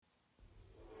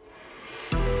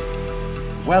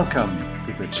Welcome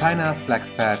to the China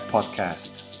FlexPad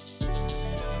podcast.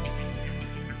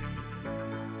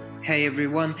 Hey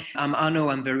everyone, I'm Arno.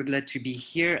 I'm very glad to be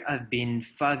here. I've been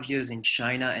 5 years in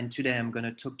China, and today I'm going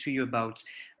to talk to you about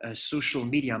social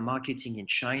media marketing in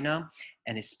China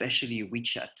and especially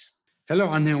WeChat. Hello,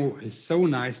 Arno. It's so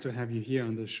nice to have you here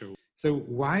on the show. So,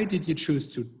 why did you choose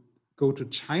to go to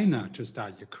China to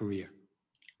start your career?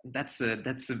 That's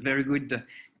a very good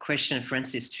question,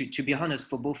 Francis. To be honest,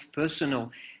 for both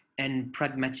personal and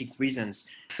pragmatic reasons.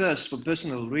 First, for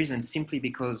personal reasons, simply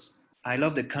because I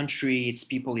love the country, its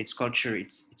people, its culture,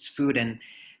 its food, and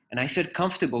I felt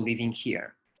comfortable living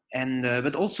here. And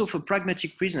but also for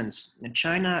pragmatic reasons,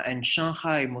 China and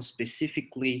Shanghai, more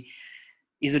specifically,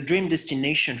 is a dream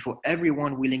destination for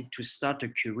everyone willing to start a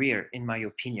career, in my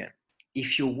opinion.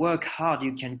 If you work hard,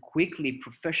 you can quickly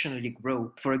professionally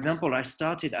grow. For example, I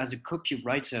started as a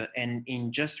copywriter, and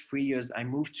in just 3 years, I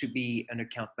moved to be an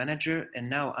account manager, and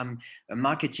now I'm a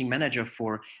marketing manager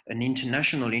for an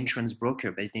international insurance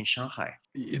broker based in Shanghai.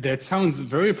 That sounds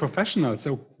very professional.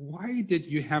 So, why did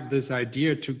you have this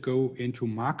idea to go into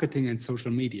marketing and social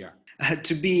media?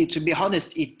 To be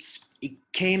honest, it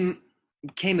came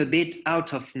a bit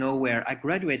out of nowhere. I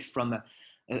graduated from a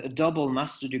double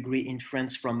master degree in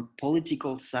France from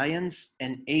political science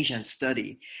and Asian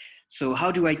study. So how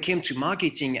do I came to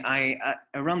marketing?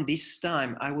 Around this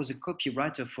time I was a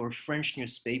copywriter for a French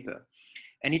newspaper,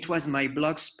 and it was my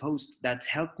blog's post that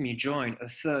helped me join a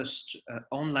first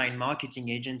online marketing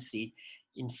agency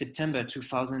in September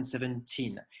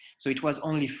 2017. So it was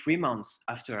only 3 months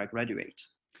after I graduated.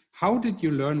 How did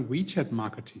you learn WeChat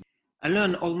marketing? I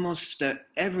learned almost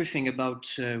everything about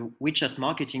WeChat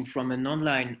marketing from an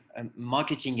online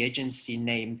marketing agency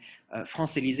named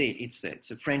France Élysée.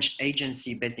 It's a French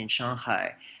agency based in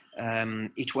Shanghai.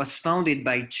 It was founded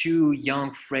by two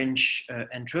young French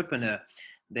entrepreneurs.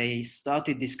 They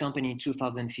started this company in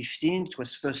 2015. It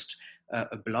was first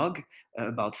a blog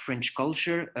about French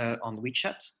culture on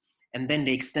WeChat. And then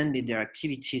they extended their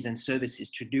activities and services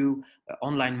to do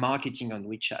online marketing on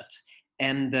WeChat.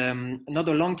 And not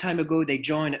a long time ago, they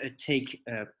joined a tech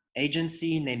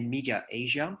agency named Media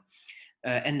Asia.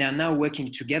 And they're now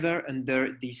working together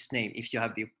under this name. If you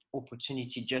have the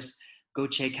opportunity, just go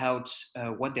check out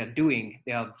what they're doing.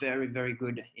 They are very, very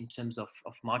good in terms of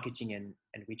marketing and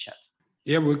WeChat.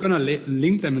 Yeah, we're going to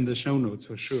link them in the show notes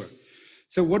for sure.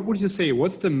 So, what would you say?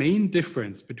 What's the main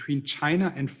difference between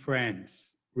China and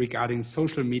France regarding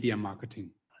social media marketing?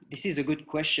 This is a good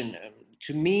question.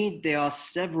 To me, there are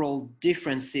several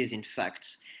differences, in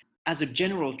fact. As a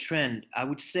general trend, I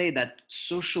would say that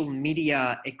social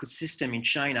media ecosystem in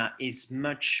China is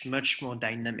much, much more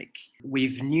dynamic.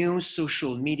 With new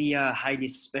social media, highly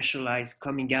specialized,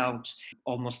 coming out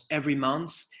almost every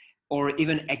month, or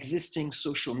even existing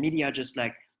social media, just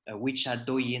like WeChat,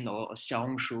 Douyin, or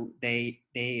Xiaohongshu,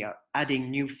 they are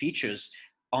adding new features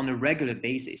on a regular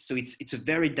basis. So it's a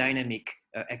very dynamic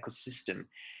ecosystem.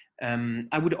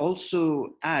 I would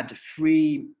also add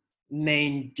three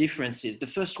main differences. The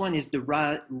first one is the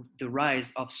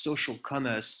rise of social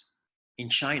commerce in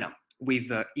China, with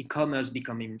e-commerce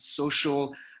becoming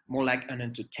social, more like an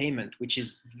entertainment, which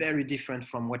is very different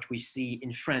from what we see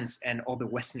in France and other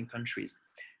Western countries.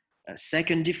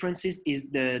 Second difference is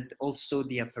also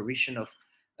the apparition of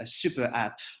a super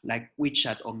app like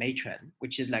WeChat or Meituan,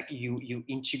 which is like you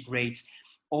integrate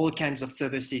all kinds of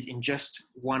services in just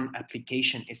one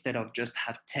application instead of just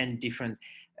have 10 different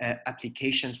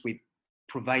applications with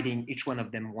providing each one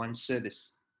of them one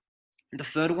service. The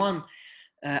third one,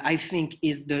 I think,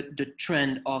 is the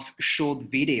trend of short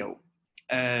video.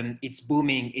 It's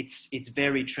booming, it's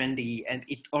very trendy, and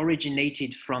it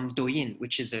originated from Douyin,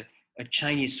 which is a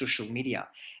Chinese social media.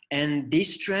 And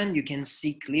this trend, you can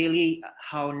see clearly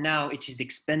how now it is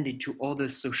expanded to other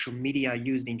social media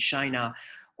used in China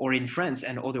or in France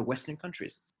and other Western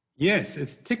countries. Yes,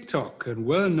 it's TikTok and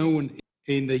well known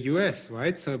in the US,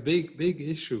 right? So a big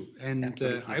issue. And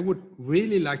I would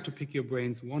really like to pick your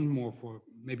brains one more for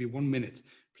maybe 1 minute.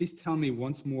 Please tell me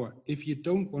once more, if you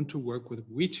don't want to work with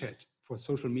WeChat for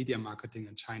social media marketing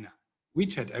in China,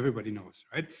 WeChat, everybody knows,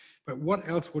 right? But what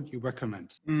else would you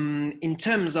recommend? In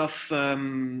terms of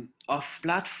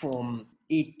platform,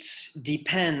 it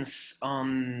depends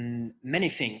on many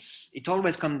things. It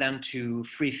always comes down to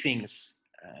three things,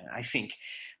 I think.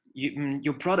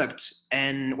 Your product,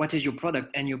 and what is your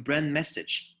product, and your brand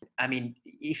message. I mean,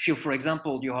 if you, for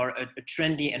example, you are a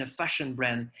trendy and a fashion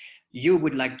brand, you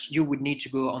would need to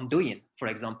go on Douyin, for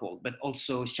example, but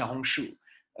also Xiaohongshu.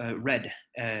 Red,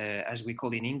 as we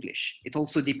call it in English. It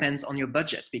also depends on your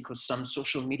budget, because some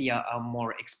social media are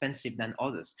more expensive than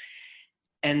others.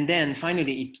 And then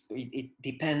finally, it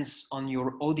depends on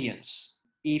your audience.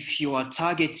 If you are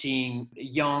targeting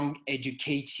young,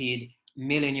 educated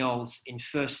millennials in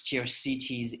first-tier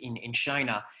cities in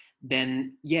China,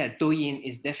 then yeah, Douyin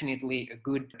is definitely a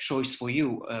good choice for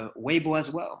you. Weibo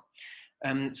as well.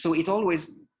 So it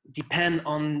always depends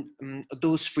on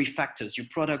those three factors: your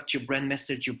product, your brand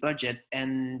message, your budget,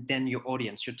 and then your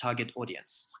audience, your target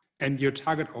audience. And your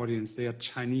target audience, they are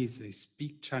Chinese, they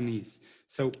speak Chinese.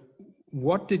 So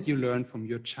what did you learn from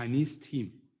your Chinese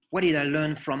team? What did I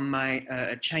learn from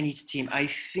my Chinese team? I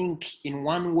think in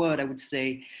one word, I would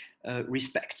say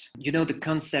respect. You know, the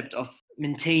concept of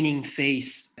maintaining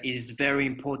face is very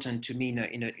important to me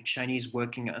in a Chinese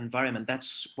working environment.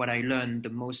 That's what I learned the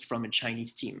most from a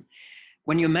Chinese team.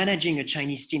 When you're managing a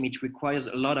Chinese team, it requires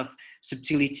a lot of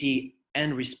subtlety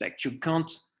and respect. You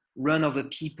can't run over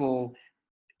people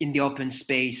in the open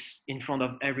space in front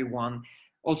of everyone.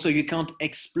 Also, you can't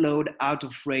explode out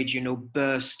of rage,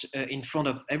 burst in front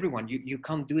of everyone. You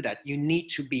can't do that. You need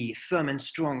to be firm and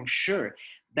strong. Sure,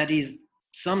 that is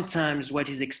sometimes what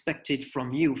is expected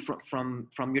from you, from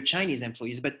your Chinese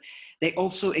employees, but they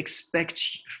also expect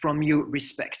from you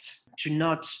respect, to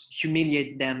not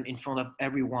humiliate them in front of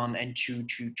everyone, and to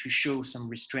show some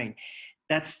restraint.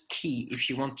 That's key if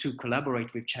you want to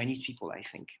collaborate with Chinese people, I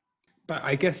think. But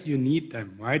I guess you need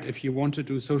them, right? If you want to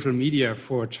do social media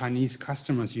for Chinese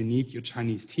customers, you need your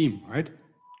Chinese team, right?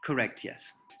 Correct,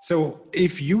 yes. So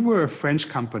if you were a French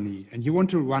company and you want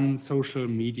to run social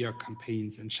media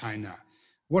campaigns in China,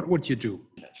 what would you do?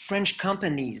 French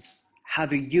companies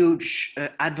have a huge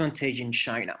advantage in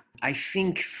China. I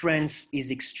think France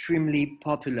is extremely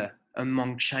popular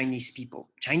among Chinese people.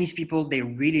 Chinese people, they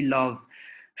really love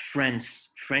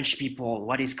France, French people,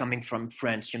 what is coming from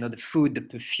France, the food, the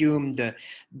perfume,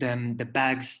 the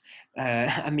bags.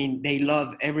 They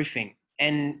love everything.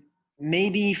 And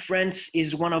maybe France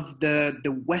is one of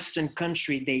the Western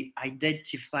country they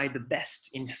identify the best,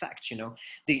 in fact,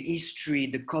 the history,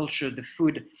 the culture, the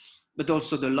food, but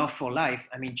also the love for life.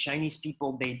 Chinese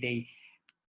people, they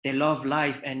love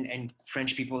life, and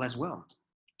French people as well.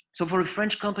 So for a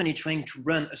French company trying to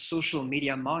run a social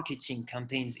media marketing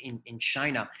campaigns in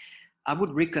China, I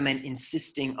would recommend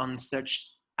insisting on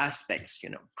such aspects,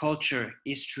 culture,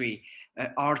 history,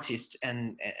 artists,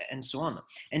 and so on,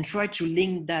 and try to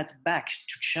link that back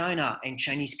to China and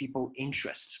Chinese people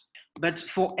interest. But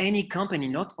for any company,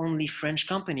 not only French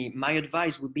company, my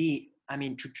advice would be,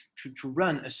 to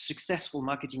run a successful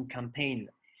marketing campaign,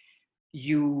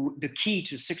 the key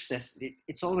to success,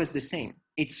 it's always the same.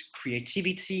 It's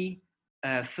creativity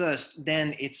first,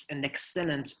 then it's an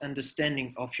excellent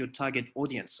understanding of your target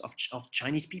audience of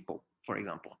Chinese people, for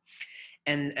example.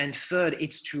 And third,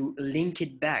 it's to link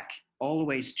it back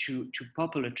always to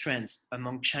popular trends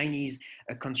among Chinese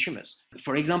consumers.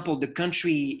 For example, the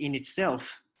country in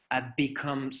itself had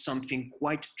become something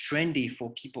quite trendy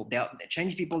for people. The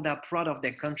Chinese people, they're proud of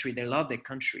their country, they love their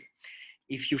country.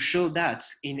 If you show that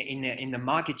in the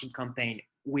marketing campaign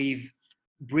with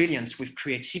brilliance, with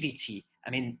creativity,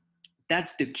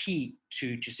 that's the key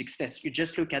to success. You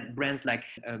just look at brands like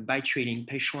Baitrade,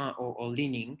 Pechuan, or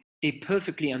Li-Ning. They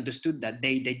perfectly understood that.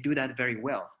 They do that very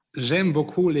well. J'aime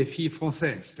beaucoup les filles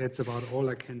françaises. That's about all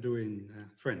I can do in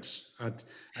French. But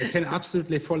I can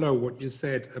absolutely follow what you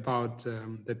said about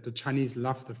that the Chinese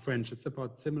love the French. It's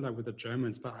about similar with the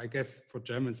Germans, but I guess for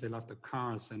Germans, they love the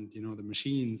cars and, the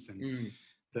machines and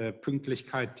the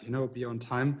Pünktlichkeit, be on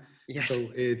time. Yes.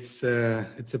 So it's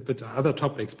a bit other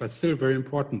topics, but still very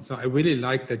important. So I really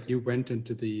like that you went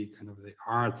into the kind of the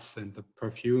arts and the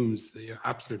perfumes. You're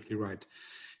absolutely right.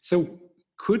 So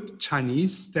could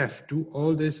Chinese staff do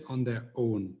all this on their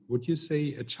own? Would you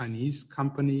say a Chinese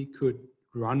company could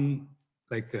run,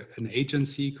 like an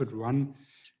agency could run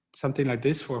something like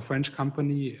this for a French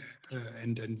company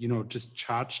and just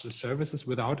charge the services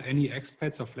without any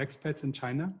expats or flexpats in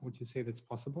China? Would you say that's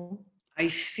possible? I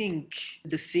think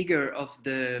the figure of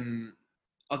the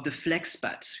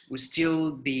flexpat will still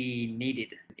be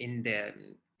needed in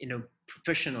the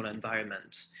professional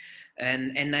environment.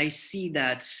 And I see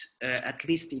that at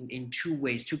least in two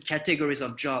ways, two categories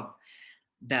of job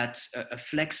that a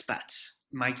flexpat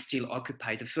might still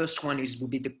occupy. The first one would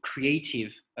be the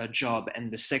creative job,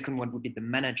 and the second one would be the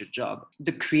manager job.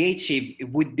 The creative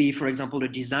would be, for example, a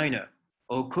designer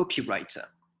or a copywriter,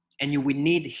 and you would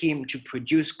need him to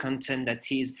produce content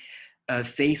that is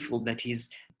faithful, that is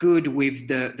good with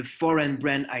the foreign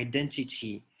brand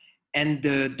identity, and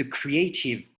the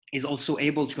creative is also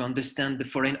able to understand the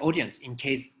foreign audience in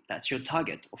case that's your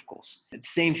target, of course.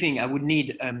 Same thing, I would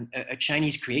need a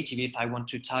Chinese creative if I want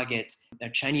to target a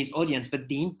Chinese audience, but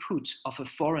the input of a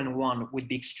foreign one would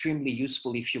be extremely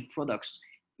useful if your products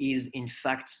is in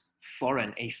fact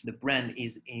foreign, if the brand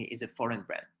is a foreign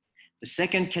brand. The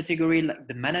second category, like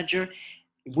the manager,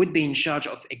 would be in charge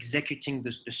of executing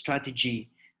the strategy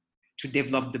to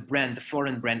develop the brand, the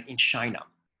foreign brand in China,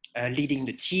 leading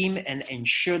the team and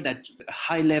ensure that a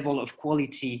high level of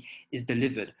quality is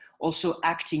delivered. Also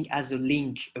acting as a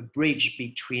link, a bridge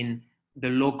between the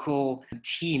local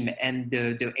team and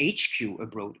the HQ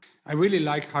abroad. I really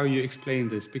like how you explain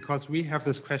this, because we have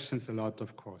these questions a lot,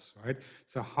 of course, right?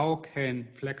 So how can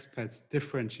FlexPads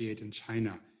differentiate in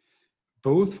China,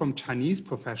 both from Chinese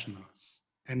professionals?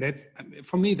 And that's,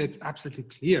 for me, that's absolutely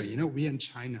clear. You know, we're in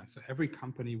China, so every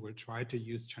company will try to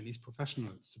use Chinese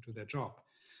professionals to do their job,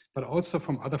 but also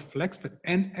from other FlexPads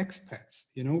and expats.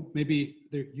 You know, maybe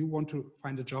you want to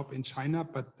find a job in China,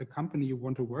 but the company you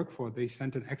want to work for, they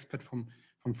sent an expat from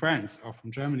France or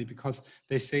from Germany, because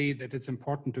they say that it's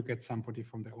important to get somebody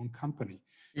from their own company.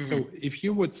 Mm-hmm. So if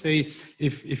you would say,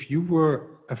 if you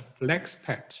were a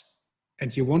FlexPad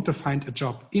and you want to find a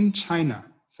job in China,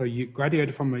 so you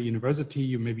graduated from a university,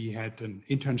 you maybe had an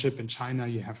internship in China,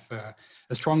 you have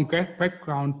a strong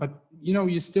background, but you know,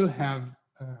 you still have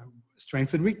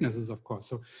strengths and weaknesses, of course.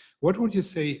 So what would you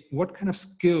say, what kind of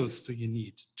skills do you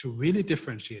need to really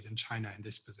differentiate in China in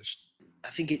this position?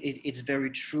 I think it's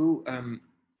very true.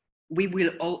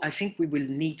 I think we will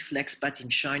need FlexPad in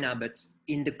China, but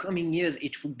in the coming years,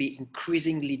 it will be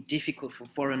increasingly difficult for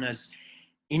foreigners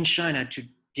in China to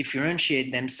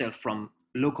differentiate themselves from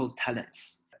local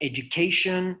talents.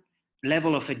 Education,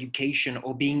 level of education,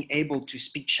 or being able to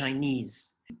speak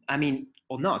Chinese,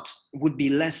 or not, would be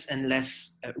less and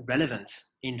less relevant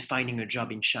in finding a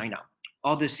job in China.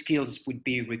 Other skills would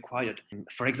be required.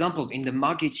 For example, in the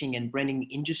marketing and branding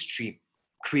industry,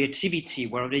 creativity,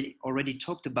 we already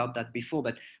talked about that before,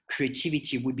 but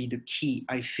creativity would be the key,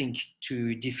 I think,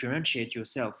 to differentiate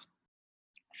yourself.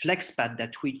 FlexPad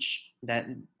that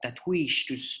wish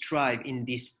to strive in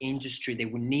this industry, they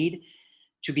would need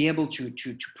to be able to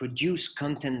produce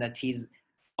content that is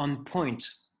on point,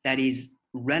 that is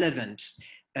relevant,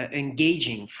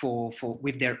 engaging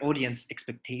with their audience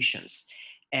expectations.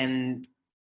 And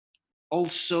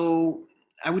also,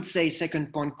 I would say,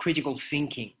 second point, critical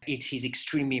thinking. It is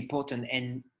extremely important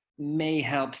and may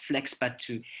help FlexPad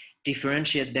to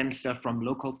differentiate themselves from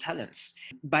local talents.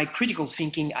 By critical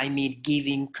thinking, I mean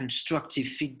giving constructive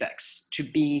feedbacks, to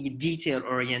be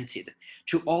detail-oriented,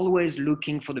 to always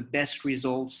looking for the best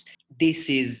results. This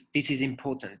is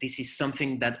important. This is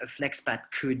something that a FlexPad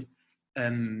could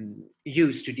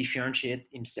use to differentiate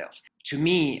himself. To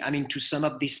me, to sum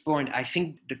up this point, I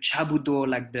think the chabudo,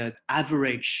 like the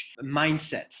average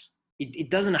mindset, it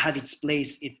doesn't have its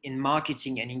place in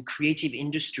marketing and in creative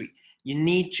industry. You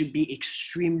need to be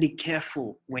extremely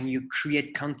careful when you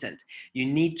create content. You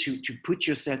need to put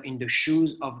yourself in the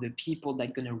shoes of the people that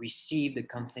are going to receive the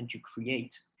content you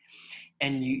create.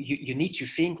 And you need to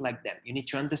think like them. You need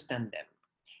to understand them.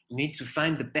 You need to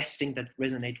find the best thing that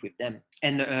resonates with them.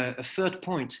 And a third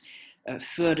point, a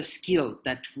third skill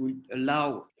that would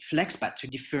allow FlexPad to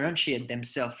differentiate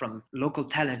themselves from local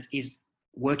talents is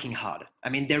working hard.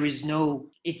 There is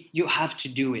you have to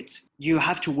do it. You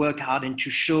have to work hard and to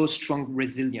show strong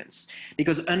resilience,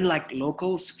 because unlike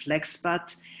locals,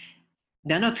 FlexPad,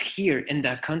 they're not here in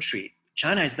their country.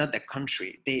 China is not their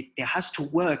country. They has to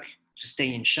work to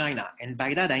stay in China. And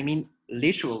by that, I mean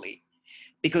literally,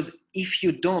 because if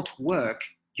you don't work,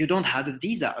 you don't have a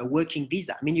visa, a working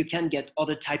visa. You can get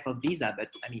other type of visa, but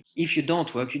if you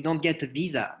don't work, you don't get a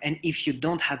visa. And if you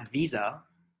don't have a visa,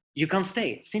 you can't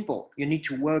stay. Simple. You need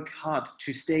to work hard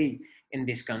to stay in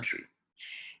this country.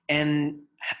 And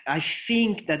I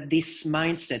think that this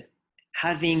mindset,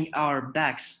 having our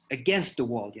backs against the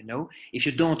wall, if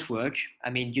you don't work,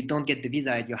 you don't get the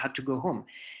visa and you have to go home.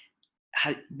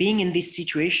 Being in this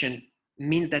situation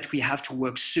means that we have to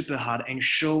work super hard and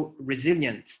show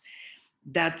resilience,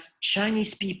 that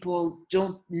Chinese people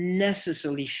don't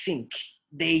necessarily think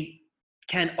they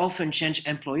can often change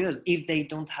employers if they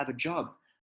don't have a job.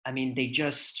 They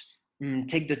just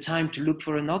take the time to look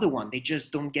for another one. They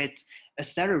just don't get a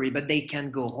salary, but they can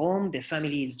go home. Their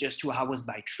family is just 2 hours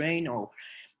by train, or,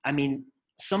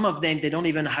 some of them, they don't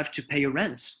even have to pay a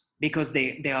rent because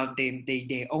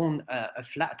they own a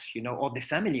flat, or the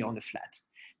family own a flat.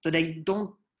 So they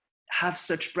don't have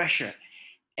such pressure.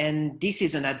 And this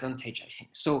is an advantage, I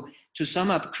think. So to sum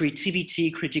up,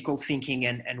 creativity, critical thinking,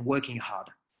 and working hard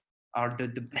are the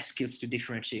best skills to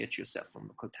differentiate yourself from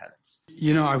local talents.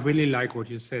 I really like what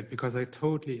you said, because I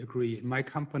totally agree. In my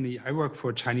company, I work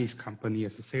for a Chinese company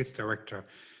as a sales director.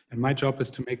 And my job is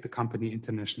to make the company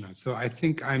international. So I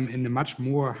think I'm in a much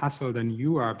more hustle than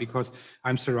you are because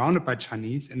I'm surrounded by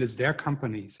Chinese and it's their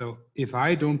company. So if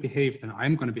I don't behave, then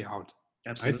I'm going to be out.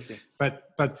 Absolutely. Right?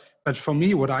 But for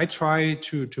me, what I try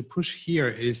to push here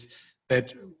is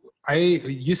that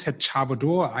you said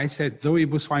Chabodor, I said Zoe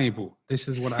Buswanibu. This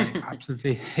is what I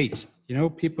absolutely hate. You know,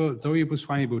 people, Zoe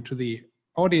Buswanibu, to the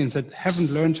audience that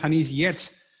haven't learned Chinese yet.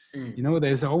 You know,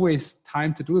 there's always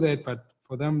time to do that, but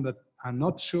for them that are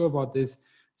not sure about this,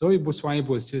 Zoe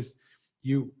Buswanibu is just,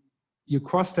 you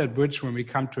cross that bridge when we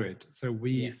come to it. So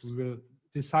we will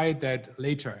decide that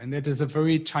later. And that is a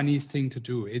very Chinese thing to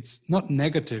do. It's not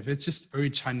negative, it's just very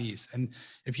Chinese. And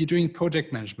if you're doing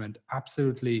project management,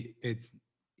 absolutely, it's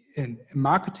in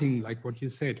marketing, like what you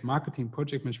said, marketing,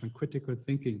 project management, critical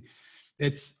thinking,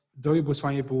 it's Zoe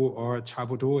Buswanibu or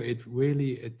Chabodor,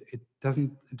 it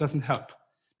doesn't help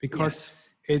because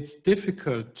it's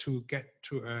difficult to get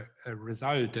to a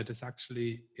result that is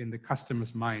actually in the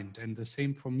customer's mind. And the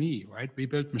same for me, right? We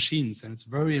build machines and it's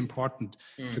very important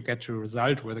to get to a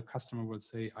result where the customer will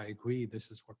say, I agree,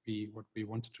 this is what we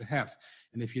wanted to have.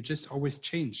 And if you just always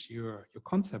change your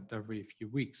concept every few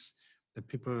weeks, the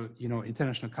people, you know,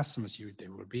 international customers, they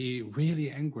will be really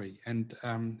angry. And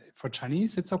for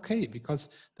Chinese, it's okay because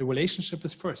the relationship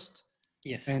is first.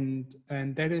 Yes. And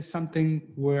that is something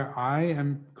where I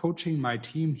am coaching my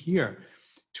team here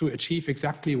to achieve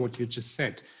exactly what you just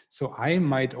said. So I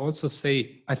might also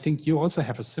say, I think you also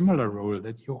have a similar role,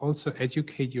 that you also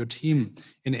educate your team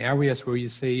in areas where you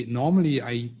say, normally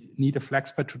I need a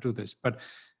FlexPad to do this, but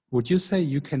would you say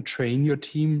you can train your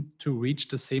team to reach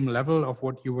the same level of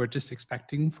what you were just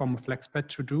expecting from a FlexPad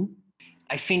to do?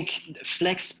 I think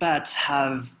FlexPads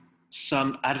have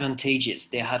some advantages.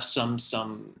 They have some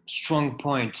strong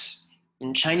points.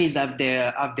 And Chinese have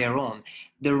their own.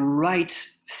 The right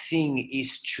thing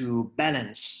is to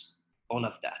balance all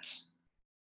of that,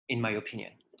 in my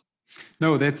opinion.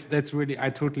 No, that's really, I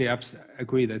totally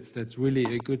agree. That's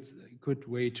really a good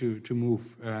way to move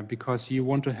because you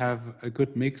want to have a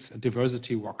good mix.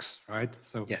 Diversity works, right?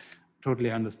 So yes,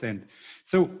 totally understand.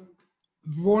 So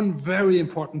one very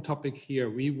important topic here.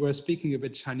 We were speaking a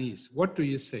bit Chinese. What do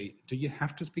you say? Do you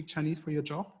have to speak Chinese for your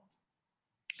job?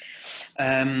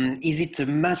 Is it a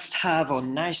must-have or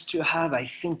nice to have? I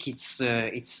think it's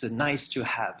a nice to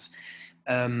have.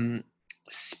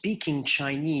 Speaking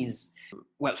Chinese.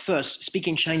 Well, first,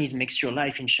 speaking Chinese makes your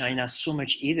life in China so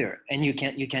much easier, and you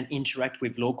can interact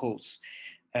with locals,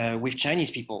 with Chinese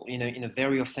people in a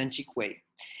very authentic way.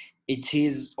 It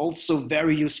is also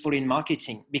very useful in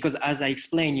marketing because, as I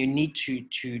explained, you need to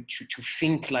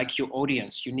think like your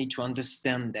audience. You need to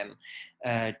understand them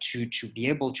to be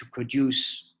able to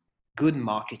produce good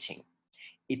marketing.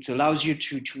 It allows you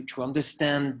to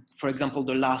understand, for example,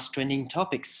 the last trending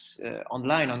topics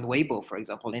online on Weibo, for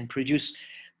example, and produce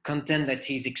content that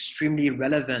is extremely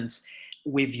relevant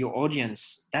with your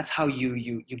audience. That's how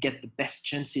you get the best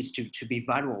chances to be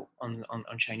viral on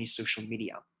Chinese social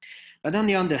media. But on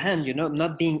the other hand,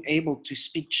 not being able to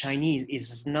speak Chinese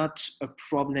is not a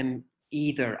problem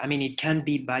either. I mean, it can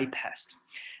be bypassed.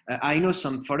 I know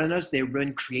some foreigners, they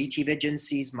run creative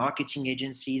agencies, marketing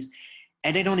agencies,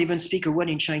 and they don't even speak a word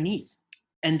in Chinese.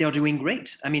 And they're doing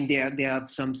great. I mean, there are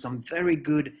some very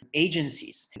good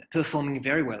agencies performing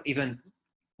very well, even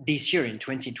this year in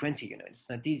 2020, it's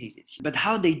not easy this year. But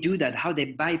how they do that, how they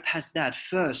bypass that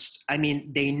first, I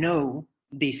mean, they know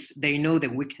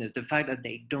the weakness, the fact that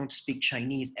they don't speak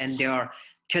Chinese, and they are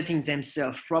cutting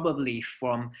themselves probably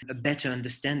from a better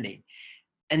understanding.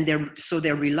 And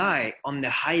they rely on the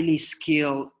highly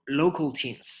skilled local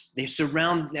teams. They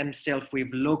surround themselves with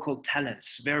local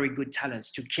talents, very good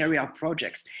talents, to carry out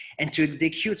projects and to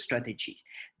execute strategy.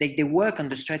 They work on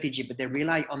the strategy, but they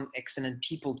rely on excellent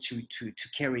people to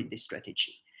carry this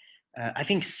strategy. I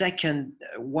think second,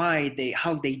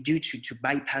 how they do to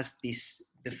bypass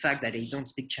the fact that they don't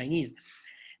speak Chinese,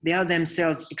 they are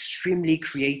themselves extremely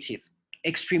creative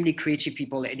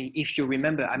people. And if you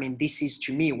remember, I mean, this is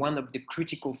to me one of the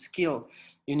critical skills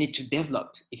you need to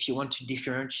develop if you want to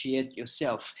differentiate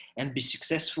yourself and be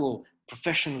successful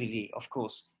professionally, of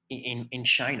course, in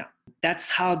China. That's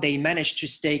how they manage to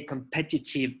stay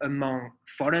competitive among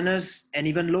foreigners and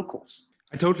even locals.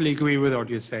 I totally agree with what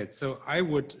you said. So I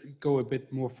would go a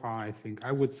bit more far, I think.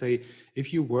 I would say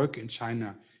if you work in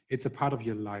China, it's a part of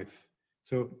your life.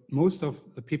 So most of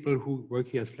the people who work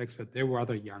here as FlexPad, they're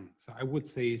rather young. So I would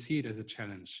say see it as a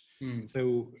challenge.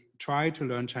 So try to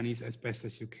learn Chinese as best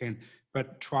as you can,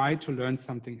 but try to learn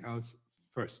something else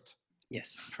first.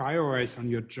 Yes. Prioritize on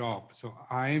your job. So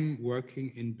I'm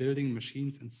working in building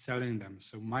machines and selling them.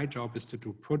 So my job is to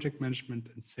do project management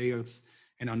and sales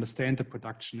and understand the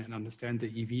production and understand the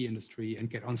EV industry and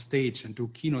get on stage and do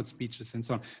keynote speeches and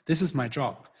so on. This is my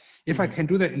job. If I can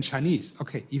do that in Chinese,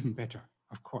 okay, even better,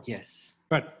 of course. Yes.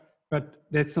 But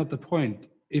that's not the point.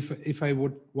 If I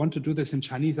would want to do this in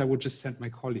Chinese, I would just send my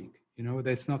colleague.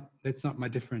 That's not my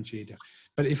differentiator.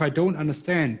 But if I don't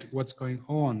understand what's going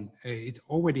on, it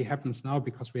already happens now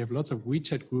because we have lots of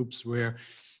WeChat groups where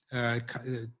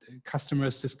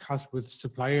customers discuss with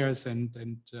suppliers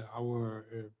and our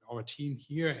team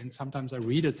here. And sometimes I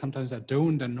read it, sometimes I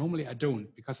don't. And normally I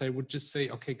don't, because I would just say,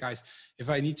 okay, guys, if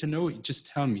I need to know, just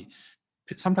tell me.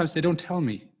 Sometimes they don't tell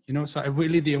me, so I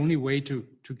really, the only way to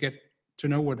get to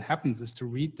know what happens is to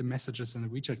read the messages in the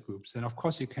WeChat groups. And of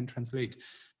course you can translate,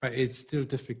 but it's still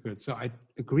difficult. So I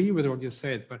agree with what you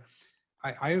said, but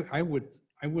I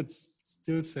would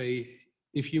still say,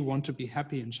 if you want to be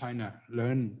happy in China,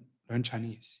 learn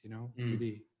Chinese,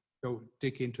 really go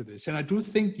dig into this. And I do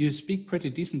think you speak pretty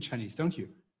decent Chinese, don't you?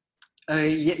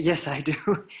 Yes, I do.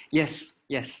 Yes.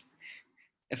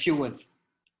 A few words.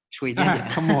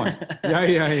 Come on.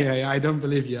 Yeah. I don't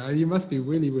believe you. You must be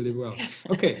really, really well.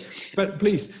 Okay, but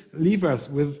please leave us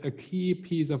with a key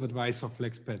piece of advice for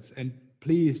FlexPets, and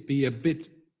please be a bit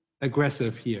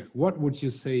aggressive here. What would you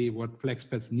say what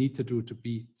FlexPets need to do to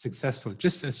be successful,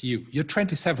 just as you're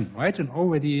 27, right? And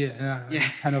already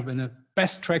kind of in a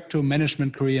best track to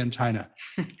management career in China.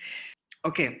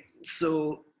 Okay,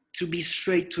 so to be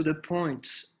straight to the point,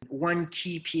 one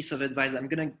key piece of advice, I'm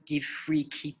going to give 3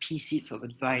 key pieces of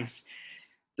advice.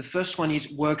 The first one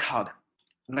is work hard.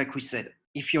 Like we said,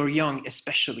 if you're young,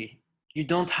 especially, you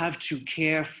don't have to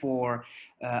care for,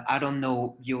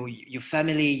 your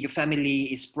family. Your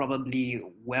family is probably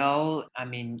well. I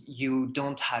mean, you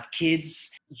don't have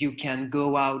kids. You can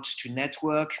go out to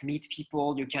network, meet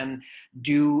people. You can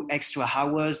do extra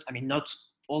hours. I mean, not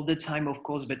all the time, of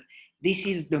course, but this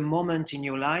is the moment in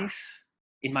your life,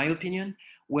 in my opinion,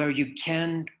 where you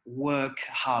can work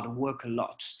hard, work a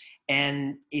lot.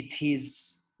 And it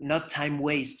is not time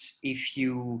waste if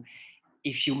you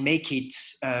make it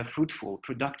fruitful,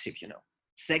 productive,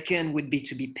 Second would be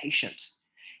to be patient.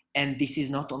 And this is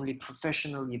not only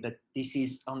professionally, but this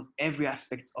is on every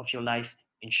aspect of your life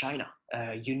in China.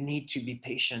 You need to be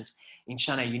patient in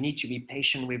China. You need to be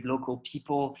patient with local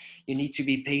people. You need to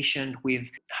be patient with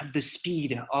the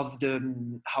speed of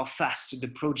how fast the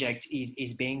project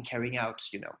is being carried out,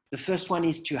 The first one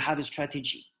is to have a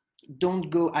strategy.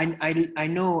 Don't go, I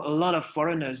know a lot of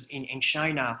foreigners in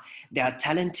China. They are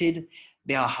talented,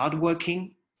 they are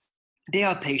hardworking, they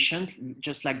are patient,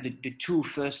 just like the 2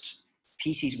 first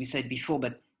pieces we said before,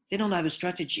 but they don't have a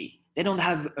strategy. They don't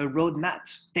have a roadmap.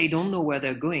 They don't know where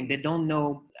they're going. They don't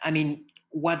know,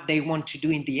 what they want to do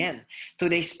in the end. So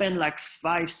they spend like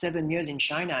 5-7 years in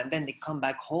China, and then they come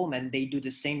back home and they do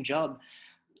the same job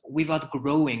without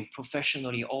growing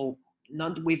professionally, or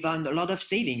not without a lot of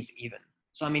savings even.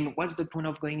 So, what's the point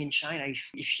of going in China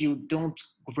if you don't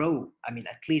grow?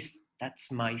 At least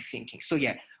that's my thinking. So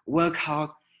yeah, work hard,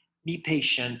 be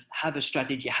patient, have a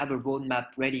strategy, have a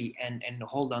roadmap ready, and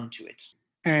hold on to it.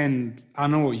 And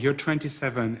Arnaud, you're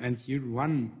 27 and you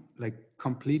run like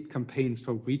complete campaigns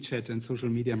for WeChat and social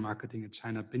media marketing in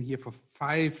China. Been here for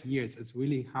 5 years. It's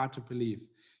really hard to believe.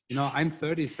 I'm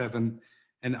 37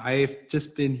 and I've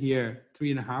just been here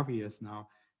 3.5 years now.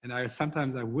 And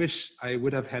sometimes I wish I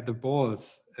would have had the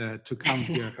balls to come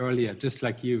here earlier, just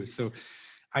like you. So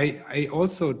I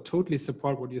also totally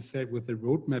support what you said with the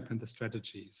roadmap and the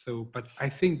strategy. So, but I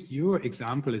think your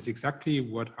example is exactly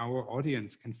what our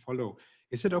audience can follow.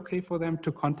 Is it okay for them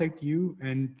to contact you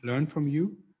and learn from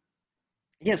you?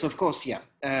 Yes, of course. Yeah,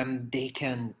 they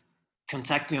can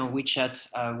contact me on WeChat.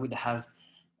 I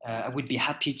would be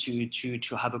happy to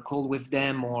have a call with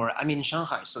them. Or I'm in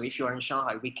Shanghai, so if you are in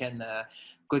Shanghai, we can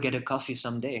go get a coffee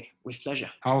someday with pleasure.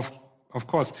 Of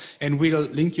course. And we'll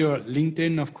link your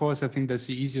LinkedIn, of course. I think that's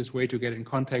the easiest way to get in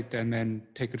contact and then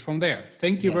take it from there.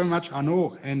 Thank you very much,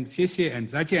 Arnaud, and 谢谢 and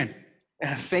再见.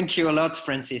 Thank you a lot,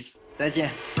 Francis. 再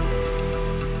见.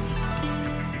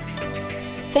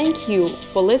 Thank you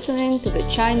for listening to the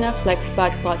China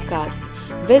FlexPad podcast.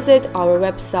 Visit our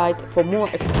website for more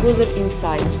exclusive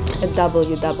insights at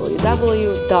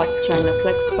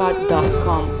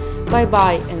www.chinaflexpad.com. Bye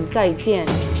bye and 再见.